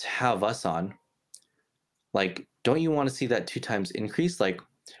 to have us on, like, don't you want to see that two times increase? Like,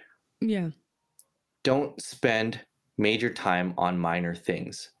 Yeah. don't spend major time on minor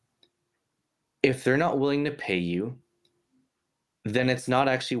things. If they're not willing to pay you, then it's not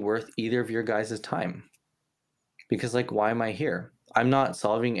actually worth either of your guys' time. Because, like, why am I here? I'm not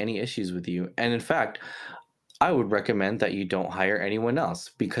solving any issues with you. And in fact, I would recommend that you don't hire anyone else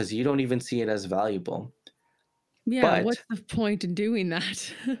because you don't even see it as valuable. Yeah, what's But the point in doing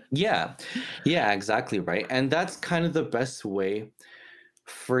that? yeah, yeah, exactly right. And that's kind of the best way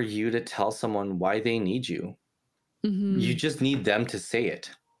for you to tell someone why they need you. You Mhm. just need them to say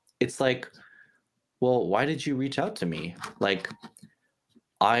it. It's like, well, why did you reach out to me? Like,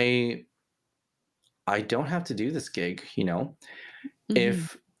 I I don't have to do this gig, Mhm.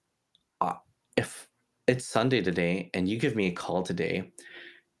 If uh, if it's Sunday today and you give me a call today,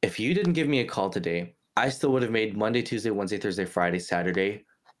 if you didn't give me a call today, I still would have made Monday, Tuesday, Wednesday, Thursday, Friday, Saturday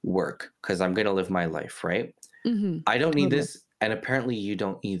work because I'm going to live my life, right? Mhm. I don't need Totally. this and apparently you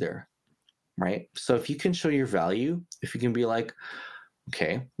don't either, right? So if you can show your value, if you can be like,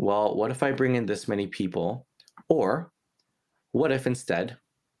 okay, well, what if I bring in this many people? Or what if instead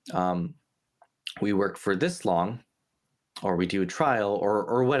um, we work for this long, or we do a trial,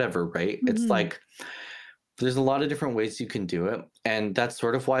 or whatever, right? It's Mhm. like there's a lot of different ways you can do it, and that's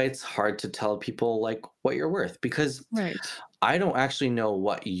sort of why it's hard to tell people like what you're worth because Right. I don't actually know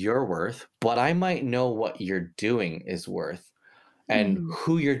what you're worth, but I might know what you're doing is worth and Mhm.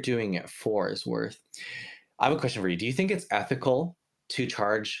 who you're doing it for is worth. I have a question for you. Do you think it's ethical to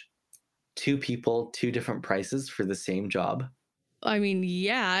charge two people two different prices for the same job? I mean,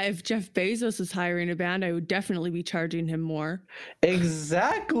 yeah, if Jeff Bezos was hiring a band, I would definitely be charging him more.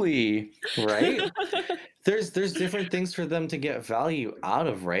 Exactly, right? There's different things for them to get value out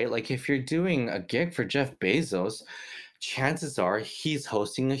of, right? Like if you're doing a gig for Jeff Bezos, chances are he's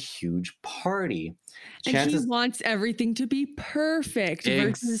hosting a huge party. And he Chances wants everything to be perfect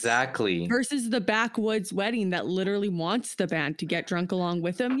exactly. versus the backwoods wedding that literally wants the band to get drunk along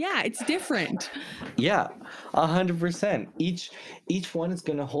with them. Yeah, it's different. Yeah, 100%. Each one is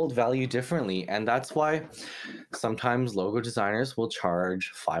going to hold value differently, and that's why sometimes logo designers will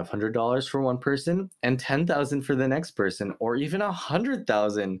charge $500 for one person and 10,000 for the next person, or even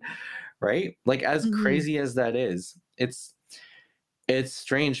 100,000. Right? Like as Mhm. crazy as that is, it's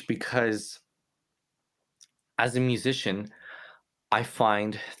strange because as a musician, I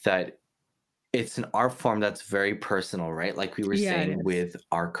find that it's an art form that's very personal, right? Like we were Yeah, it saying is. with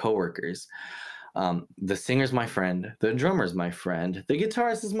our coworkers. The singer's my friend, the drummer's my friend, the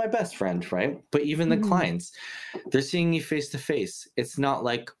guitarist is my best friend, right? But even the Mhm. clients, they're seeing you face to face. It's not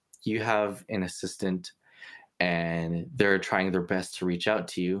like you have an assistant and they're trying their best to reach out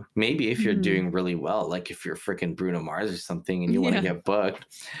to you. Maybe if you're Mhm. doing really well, like if you're freaking Bruno Mars or something and you want to Yeah. get booked,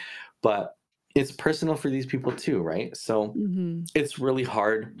 but it's personal for these people too, right? So Mhm. it's really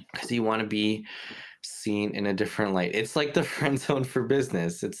hard because you want to be seen in a different light. It's like the friend zone for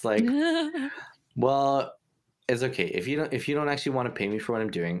business. It's like, well, it's okay. If you don't actually want to pay me for what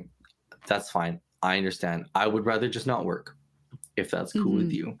I'm doing, that's fine. I understand. I would rather just not work if that's cool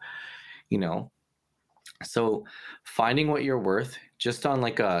with Mhm. you, you know? So finding what you're worth just on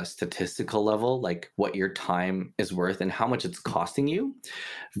like a statistical level, like what your time is worth and how much it's costing you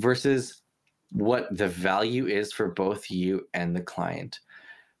versus what the value is for both you and the client.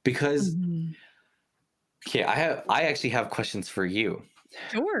 Because Mhm. okay, I actually have questions for you.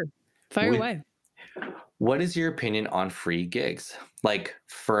 Sure. Fire With away. what is your opinion on free gigs? Like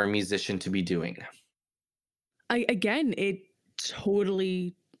for a musician to be doing? It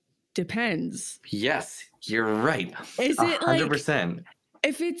totally depends. Yes, you're right. Is it like 100%.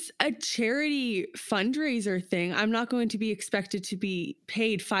 if it's a charity fundraiser thing, I'm not going to be expected to be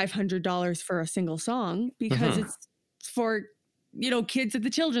paid $500 for a single song because Mhm. it's for, kids at the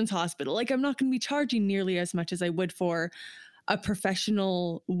children's hospital. Like, I'm not going to be charging nearly as much as I would for a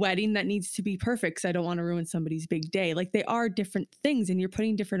professional wedding that needs to be perfect because I don't want to ruin somebody's big day. Like, they are different things, and you're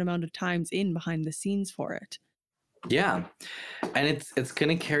putting different amount of times in behind the scenes for it. Yeah. And it's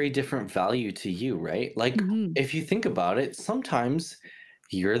going to carry different value to you, right? Like Mhm. if you think about it, sometimes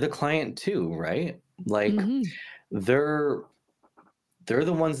you're the client too, right? Like Mhm. they're they're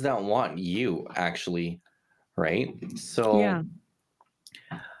the ones that want you actually, right? Yeah. So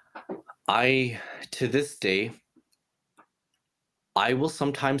I to this day, I will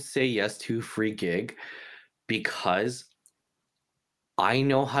sometimes say yes to free gig because I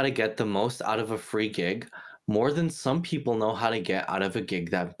know how to get the most out of a free gig more than some people know how to get out of a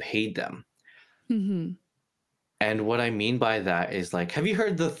gig that paid them. Mhm. And what I mean by that is like, have you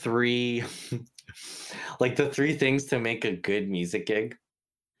heard the three, like the three things to make a good music gig?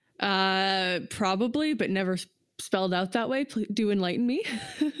 Probably, but never spelled out that way. Do enlighten me.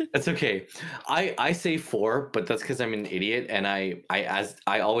 That's okay. I say four, but that's because I'm an idiot and I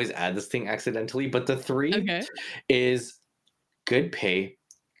always add this thing accidentally. But the three Okay. is good pay,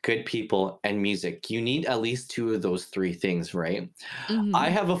 good people, and music. You need at least two of those three things, right? I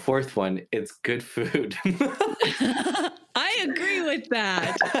Mhm. have a fourth one. It's good food. I agree with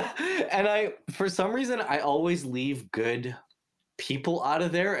that. And for some reason, I always leave good people out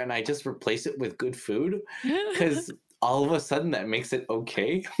of there and I just replace it with good food because all of a sudden that makes it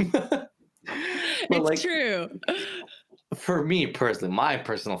okay. But It's like true. for me personally, my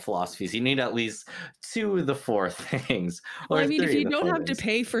personal philosophy is you need at least two of the four things Well, or I mean, if three of you the don't four have to things.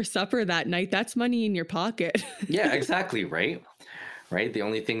 pay for supper that night, that's money in your pocket. Yeah, exactly, right? Right? The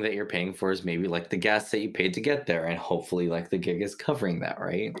only thing that you're paying for is maybe like the gas that you paid to get there and hopefully like the gig is covering that,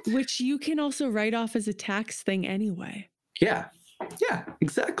 right? Which you can also write off as a tax thing anyway. Yeah. Yeah,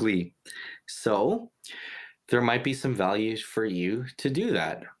 exactly. So, there might be some values for you to do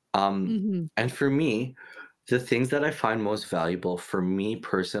that. Mhm. And for me, the things that I find most valuable for me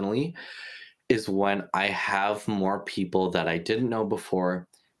personally is when I have more people that I didn't know before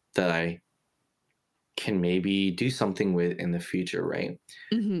that I can maybe do something with in the future, right?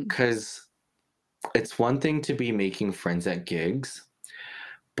 Mhm. Because it's one thing to be making friends at gigs,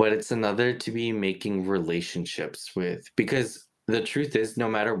 but it's another to be making relationships with. Because the truth is, no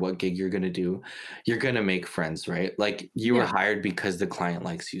matter what gig you're going to do, you're going to make friends, right? Like you were Yeah. hired because the client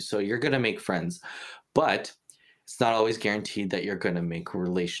likes you. So you're going to make friends, but it's not always guaranteed that you're going to make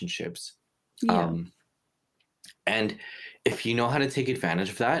relationships. Yeah. Um, and if you know how to take advantage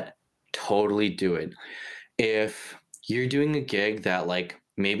of that, totally do it. If you're doing a gig that like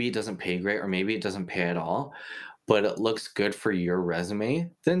maybe it doesn't pay great or maybe it doesn't pay at all, but it looks good for your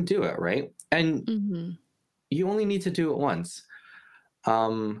resume, then do it, right? And Mhm. you only need to do it once.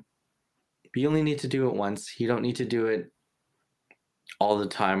 Um, you only need to do it once. You don't need to do it all the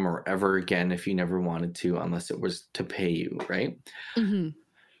time or ever again if you never wanted to, unless it was to pay you, right? Mhm.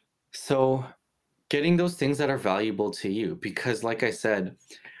 So getting those things that are valuable to you, because like I said,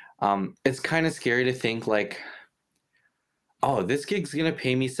 it's kind of scary to think like, oh, this gig's gonna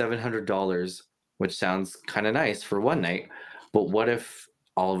pay me $700, which sounds kind of nice for one night, but what if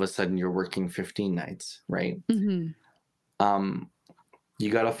all of a sudden you're working 15 nights, right? Mhm. Um,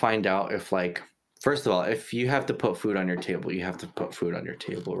 you got to find out if like first of all, if you have to put food on your table, you have to put food on your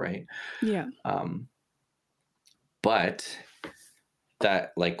table, right? Yeah. Um, but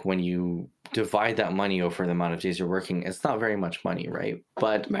that like when you divide that money over the amount of days you're working, it's not very much money, right?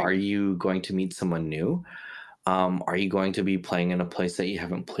 But Right. are you going to meet someone new? Are you going to be playing in a place that you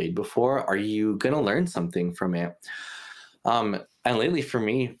haven't played before? Are you going to learn something from it? And lately for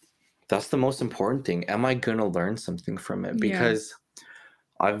me, that's the most important thing. Am I going to learn something from it? Yeah. Because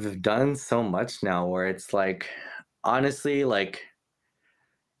I've done so much now where it's like, honestly, like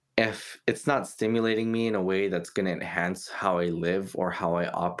if it's not stimulating me in a way that's going to enhance how I live or how I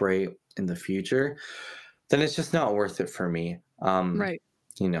operate in the future, then it's just not worth it for me. Right.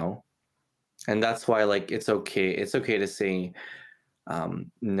 You know, and that's why like it's okay to say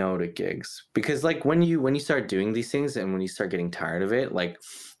no to gigs, because like when you start doing these things and when you start getting tired of it, like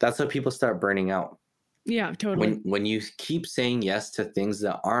that's how people start burning out. Yeah, totally. When you keep saying yes to things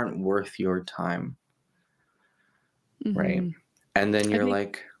that aren't worth your time, right? Hmm. And then I you're think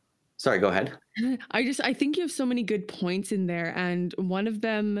like, sorry, go ahead. I think you have so many good points in there, and one of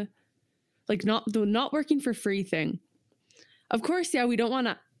them, like not the not working for free thing. Of course, yeah, we don't want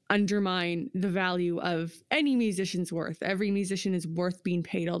to undermine the value of any musician's worth. Every musician is worth being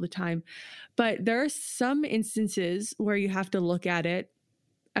paid all the time. But there are some instances where you have to look at it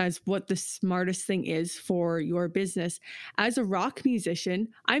as what the smartest thing is for your business. As a rock musician,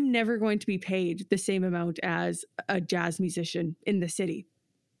 I'm never going to be paid the same amount as a jazz musician in the city,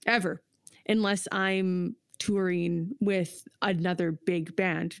 ever, unless I'm touring with another big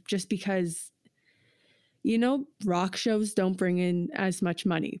band, just because rock shows don't bring in as much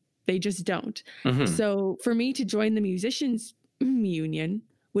money. They just don't. Hmm. So for me to join the musicians union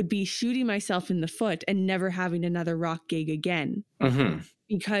would be shooting myself in the foot and never having another rock gig again Hmm.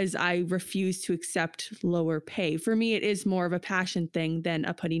 because I refuse to accept lower pay. For me, it is more of a passion thing than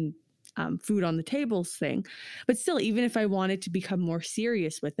a putting food on the tables thing. But still, even if I wanted to become more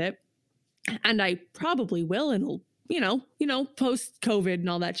serious with it, and I probably will, and post COVID and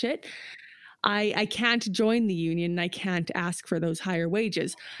all that shit, I can't join the union and I can't ask for those higher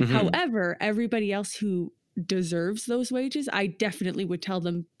wages. Hmm. However, everybody else who deserves those wages, I definitely would tell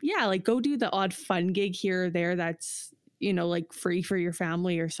them, yeah, like go do the odd fun gig here or there that's, like free for your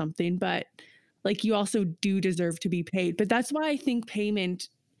family or something. But like you also do deserve to be paid. But that's why I think payment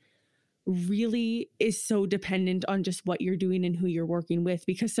really is so dependent on just what you're doing and who you're working with,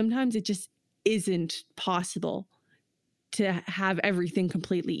 because sometimes it just isn't possible to have everything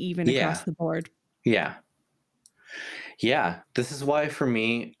completely even across Yeah. the board. Yeah. Yeah. This is why for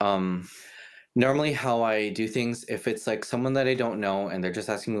me, normally how I do things, if it's like someone that I don't know and they're just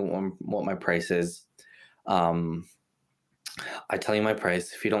asking me what my price is, um, I tell you my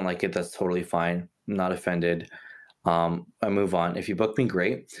price. If you don't like it, that's totally fine. I'm not offended. I move on. If you book me,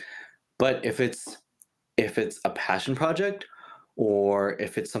 great. But if it's a passion project, or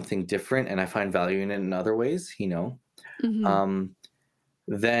if it's something different and I find value in it in other ways, Mhm. um,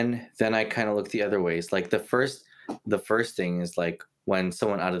 then I kind of look the other ways. Like the first thing is like when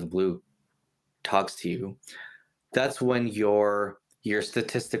someone out of the blue talks to you, that's when your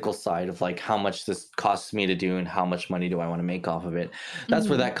statistical side of like how much this costs me to do and how much money do I want to make off of it, that's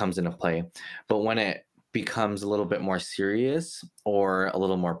where Mhm. that comes into play. But when it becomes a little bit more serious or a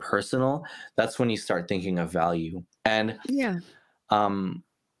little more personal, that's when you start thinking of value. Yeah. Um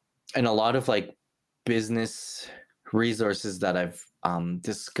and a lot of like business resources that I've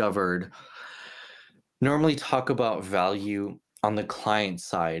discovered normally talk about value on the client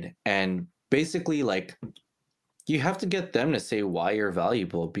side, and basically like you have to get them to say why you're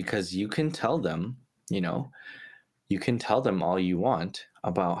valuable, because you can tell them, you know, you can tell them all you want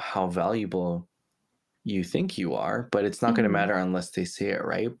about how valuable you think you are, but it's not going to Mhm. matter unless they say it,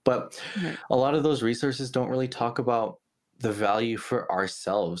 right? But Right. a lot of those resources don't really talk about the value for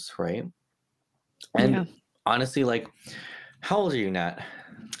ourselves, right? Yeah. And honestly, like, how old are you, Nat?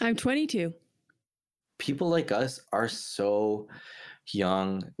 I'm 22. People like us are so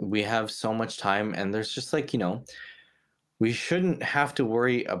young. We have so much time, and there's just like, we shouldn't have to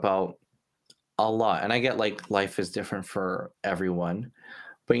worry about a lot. And I get like life is different for everyone,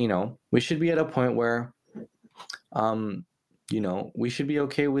 but we should be at a point where um we should be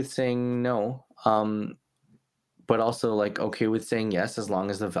okay with saying no, but also like okay with saying yes as long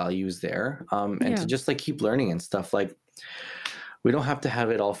as the value is there, and to Yeah. just like keep learning and stuff. Like we don't have to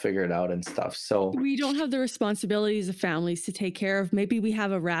have it all figured out and stuff. So We don't have the responsibilities of families to take care of. Maybe we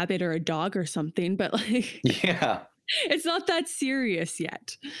have a rabbit or a dog or something, but like yeah, it's not that serious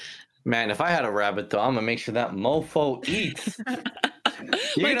yet. man, if I had a rabbit though, I'm gonna make sure that mofo eats.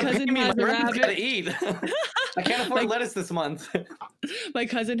 You're My gonna pay cousin me, my has a rabbit's gotta rabbit. eat. I can't afford my lettuce this month. my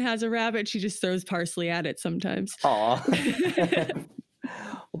cousin has a rabbit. She just throws parsley at it sometimes. Aw.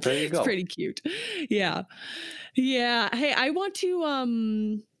 Well, there you It's go. pretty cute. Yeah. Yeah. Hey, I want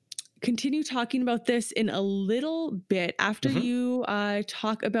to continue talking about this in a little bit after Hmm. you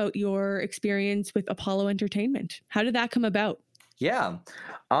talk about your experience with Apollo Entertainment. How did that come about? Yeah.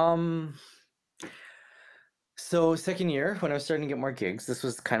 Um, so second year, when I was starting to get more gigs, this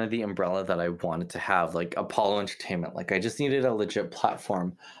was kind of the umbrella that I wanted to have, like Apollo Entertainment. Like I just needed a legit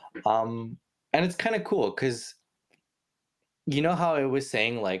platform. Um, and it's kind of cool because you know how I was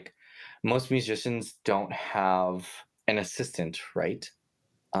saying, like, most musicians don't have an assistant, right?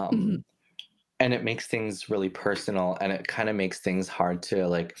 Mhm. Um, and it makes things really personal, and it kind of makes things hard to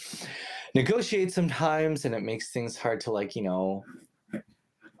like negotiate sometimes, and it makes things hard to like,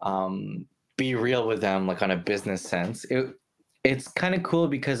 be real with them like on a business sense. It's kind of cool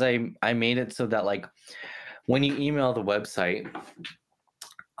because I made it so that like when you email the website,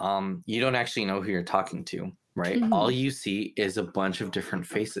 you don't actually know who you're talking to, right? All Mhm. you see is a bunch of different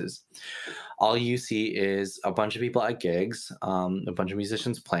faces. All you see is a bunch of people at gigs, a bunch of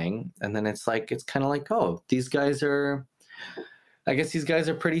musicians playing, and then it's kind of like, oh, these guys are. I guess these guys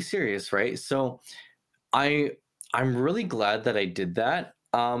are pretty serious, right? So I I'm really glad that I did that.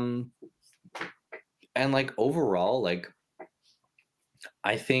 And like overall, like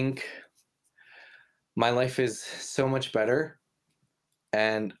I think my life is so much better,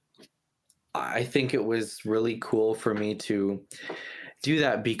 and I think it was really cool for me to do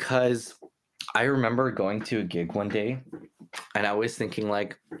that because I remember going to a gig one day and I was thinking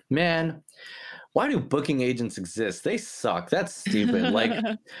like, man, why do booking agents exist? They suck. That's stupid. Like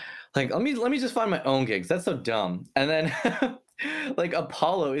let me just find my own gigs. That's so dumb. And then like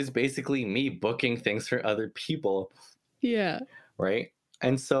Apollo is basically me booking things for other people, Yeah. right?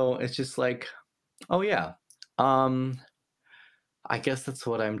 And so it's just like, oh yeah. Um I guess that's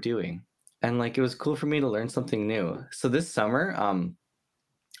what I'm doing. And like it was cool for me to learn something new. So this summer,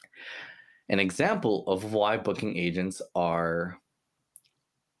 an example of why booking agents are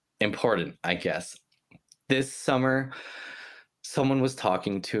important, I guess. This summer, someone was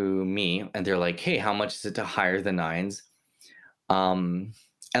talking to me and they're like, "Hey, how much is it to hire the nines?" Um,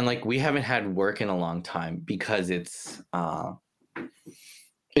 and like we haven't had work in a long time because it's a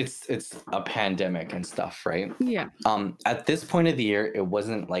pandemic and stuff, right? Yeah. At this point of the year, it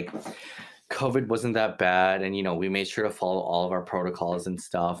wasn't like COVID wasn't that bad, and we made sure to follow all of our protocols and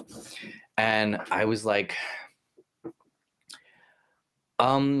stuff. And I was like,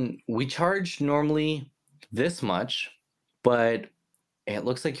 we charge normally this much, but it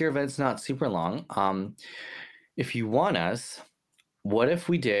looks like your event's not super long. If you want us, what if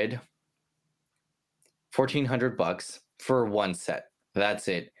we did 1,400 bucks for one set? That's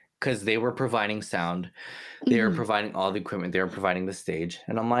it. Because they were providing sound, they were Mhm. providing all the equipment, they were providing the stage.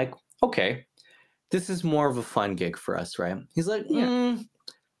 And I'm like, okay, this is more of a fun gig for us, right? He's like, Yeah.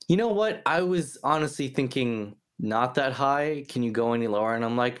 you know what? I was honestly thinking not that high. Can you go any lower? And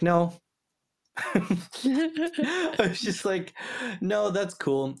I'm like, no. I was just like, no, that's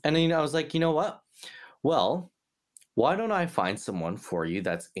cool. And then I was like, you know what? Well, why don't I find someone for you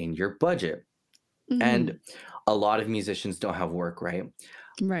that's in your budget? And Mhm. a lot of musicians don't have work, right?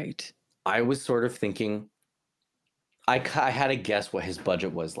 Right. I was sort of thinking, I had to guess what his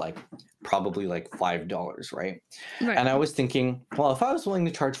budget was like, probably like $5, right? Right. And I was thinking, well, if I was willing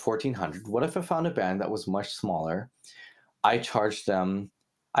to charge 1,400, what if I found a band that was much smaller? I charged them,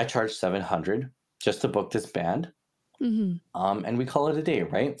 I charged 700 just to book this band. Mhm. And we call it a day,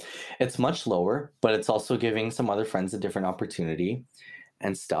 right? It's much lower, but it's also giving some other friends a different opportunity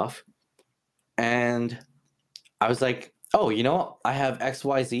and stuff. And I was like, oh, I have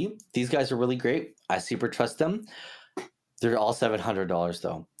XYZ. These guys are really great. I super trust them. They're all $700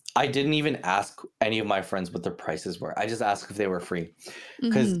 though. I didn't even ask any of my friends what their prices were. I just asked if they were free.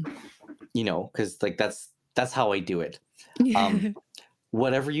 Cause, Mhm. cause like that's how I do it. Um, Yeah.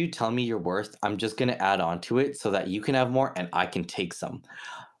 whatever you tell me you're worth, I'm just gonna add on to it so that you can have more and I can take some.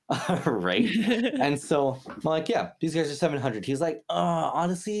 Right? And so I'm like, yeah, these guys are 700. He's like,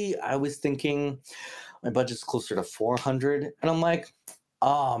 honestly, I was thinking my budget's closer to 400. And I'm like,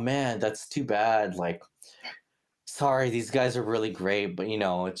 oh man, that's too bad. Like, sorry, these guys are really great, but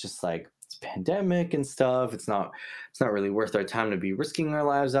it's just like it's pandemic and stuff. It's not really worth our time to be risking our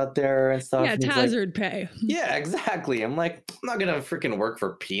lives out there and stuff. Yeah, And it's he's like, hazard pay. yeah, exactly. I'm like, I'm not gonna freaking work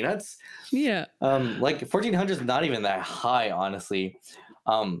for peanuts. Yeah. Like 1,400 is not even that high, honestly.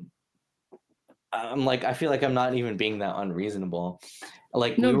 Um, I'm like, I feel like I'm not even being that unreasonable.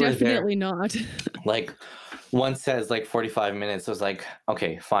 Like we No, were there, definitely not. like one says like 45 minutes. I was like,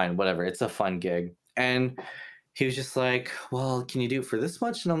 okay, fine, whatever. It's a fun gig. And he was just like, well, can you do it for this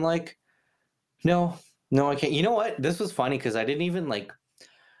much? And I'm like, no, no, I can't. You know what? This was funny because I didn't even like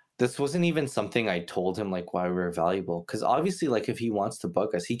this wasn't even something I told him like why we were valuable. Because obviously, like if he wants to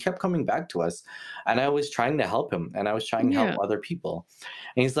book us, he kept coming back to us. And I was trying to help him and I was trying to help Yeah. other people.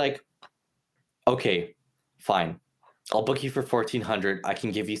 And he's like, okay, fine. I'll book you for 1,400. I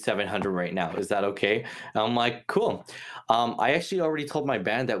can give you 700 right now. Is that okay? And I'm like, cool. I actually already told my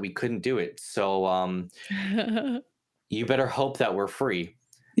band that we couldn't do it. So you better hope that we're free.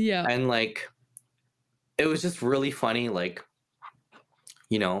 Yeah. And like it was just really funny, like,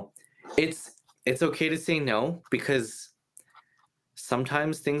 you know, it's okay to say no because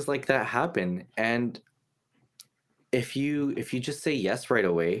sometimes things like that happen. And if you just say yes right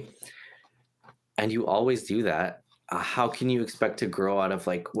away, and you always do that, how can you expect to grow out of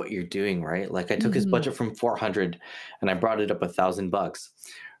like what you're doing, right? Like I took his Hmm. budget from 400 and I brought it up $1,000,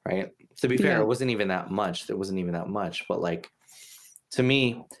 right? To be fair, Yeah. it wasn't even that much. It wasn't even that much, but like to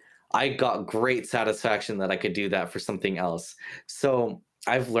me, I got great satisfaction that I could do that for something else. So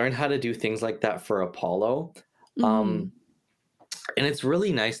I've learned how to do things like that for Apollo. Hmm. Um, and it's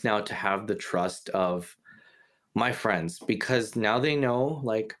really nice now to have the trust of my friends because now they know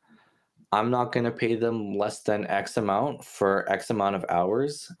like I'm not going to pay them less than X amount for X amount of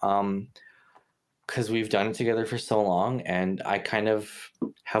hours. Because we've done it together for so long, and I kind of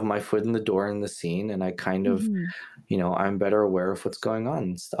have my foot in the door in the scene, and I kind of, Hmm. I'm better aware of what's going on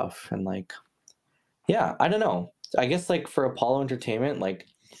and stuff. And like, yeah, I don't know. I guess like for Apollo Entertainment, like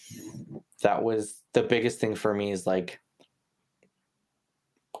that was the biggest thing for me is like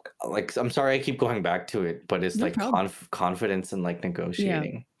I'm sorry I keep going back to it, but it's No like problem. confidence and like Yeah.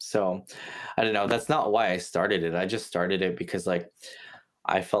 negotiating. So I don't know. That's not why I started it. I just started it because like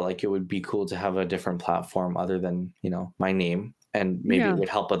I felt like it would be cool to have a different platform other than my name, and maybe it Yeah. would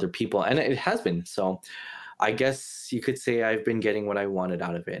help other people, and it has been. So I guess you could say I've been getting what I wanted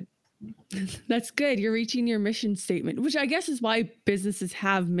out of it. That's good. You're reaching your mission statement, which I guess is why businesses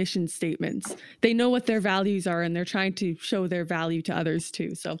have mission statements. They know what their values are and they're trying to show their value to others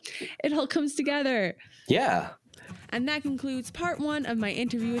too. So it all comes together. Yeah. And that concludes part 1 of my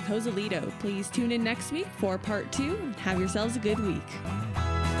interview with Joselito. Please tune in next week for part 2 and have yourselves a good week.